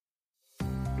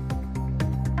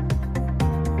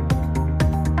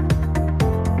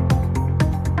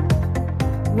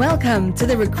Welcome to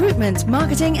the Recruitment,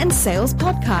 Marketing and Sales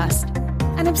Podcast.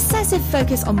 An obsessive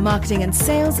focus on marketing and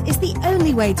sales is the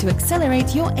only way to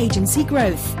accelerate your agency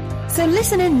growth. So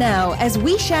listen in now as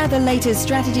we share the latest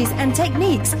strategies and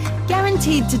techniques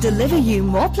guaranteed to deliver you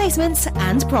more placements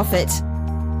and profit.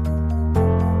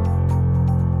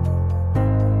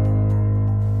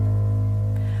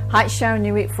 Hi, it's Sharon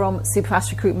Newitt from Superfast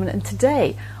Recruitment, and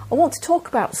today I want to talk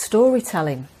about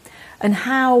storytelling and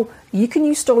how you can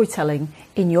use storytelling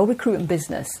in your recruitment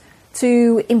business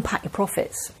to impact your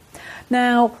profits.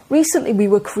 Now, recently we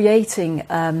were creating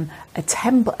a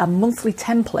monthly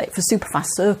template for Superfast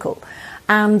Circle,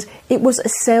 and it was a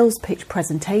sales pitch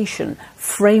presentation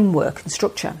framework and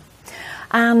structure.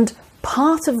 And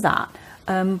part of that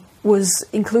was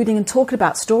including and talking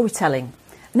about storytelling.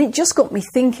 And it just got me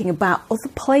thinking about other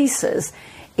places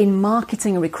in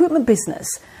marketing and recruitment business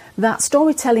that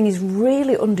storytelling is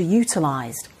really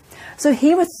underutilized. So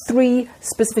here are 3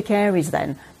 specific areas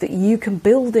then that you can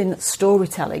build in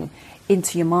storytelling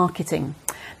into your marketing.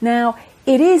 Now,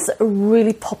 it is a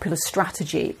really popular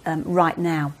strategy right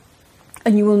now,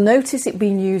 and you will notice it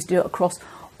being used across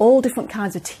all different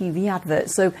kinds of TV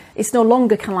adverts. So it's no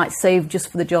longer kind of like saved just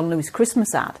for the John Lewis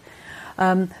Christmas ad.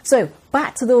 So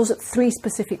back to those 3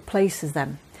 specific places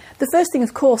then. The first thing,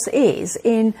 of course, is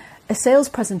in a sales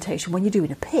presentation when you're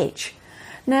doing a pitch.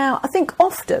 Now, I think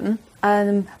often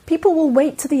people will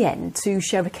wait to the end to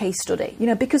share a case study,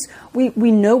 because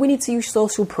we know we need to use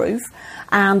social proof,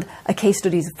 and a case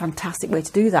study is a fantastic way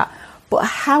to do that. But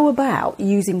how about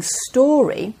using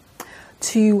story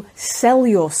to sell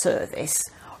your service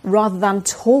rather than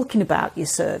talking about your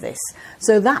service?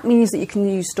 So that means that you can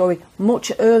use story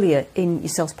much earlier in your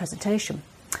sales presentation.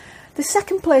 The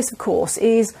second place, of course,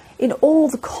 is in all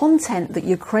the content that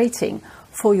you're creating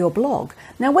for your blog.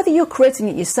 Now, whether you're creating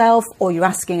it yourself or you're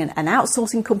asking an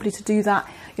outsourcing company to do that,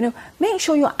 make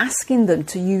sure you're asking them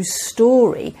to use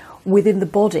story within the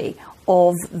body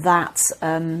of that,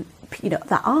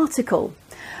 that article.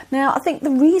 Now, I think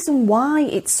the reason why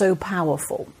it's so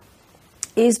powerful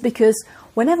is because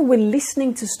whenever we're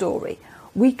listening to story,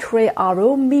 we create our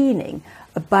own meaning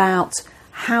about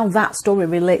how that story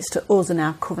relates to us and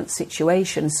our current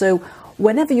situation. So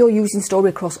whenever you're using story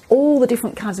across all the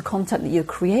different kinds of content that you're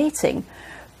creating,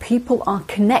 people are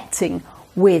connecting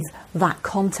with that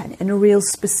content in a real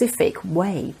specific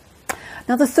way.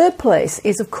 Now, the third place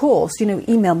is, of course,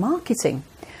 email marketing.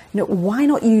 Why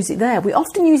not use it there? We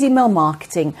often use email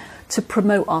marketing to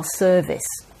promote our service.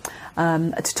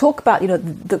 To talk about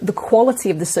the quality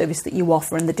of the service that you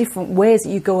offer and the different ways that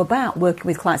you go about working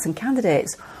with clients and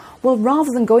candidates. Well, rather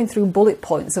than going through bullet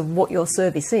points of what your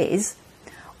service is,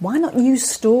 why not use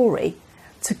story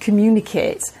to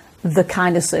communicate the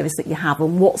kind of service that you have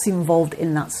and what's involved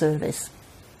in that service?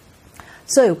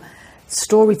 So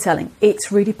storytelling,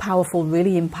 it's really powerful,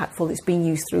 really impactful. It's been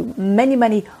used through many,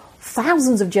 many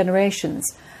thousands of generations.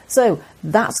 So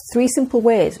that's 3 simple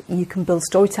ways you can build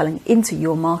storytelling into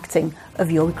your marketing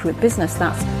of your recruitment business.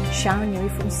 That's Sharon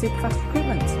Newitt from Superfast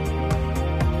Recruitment.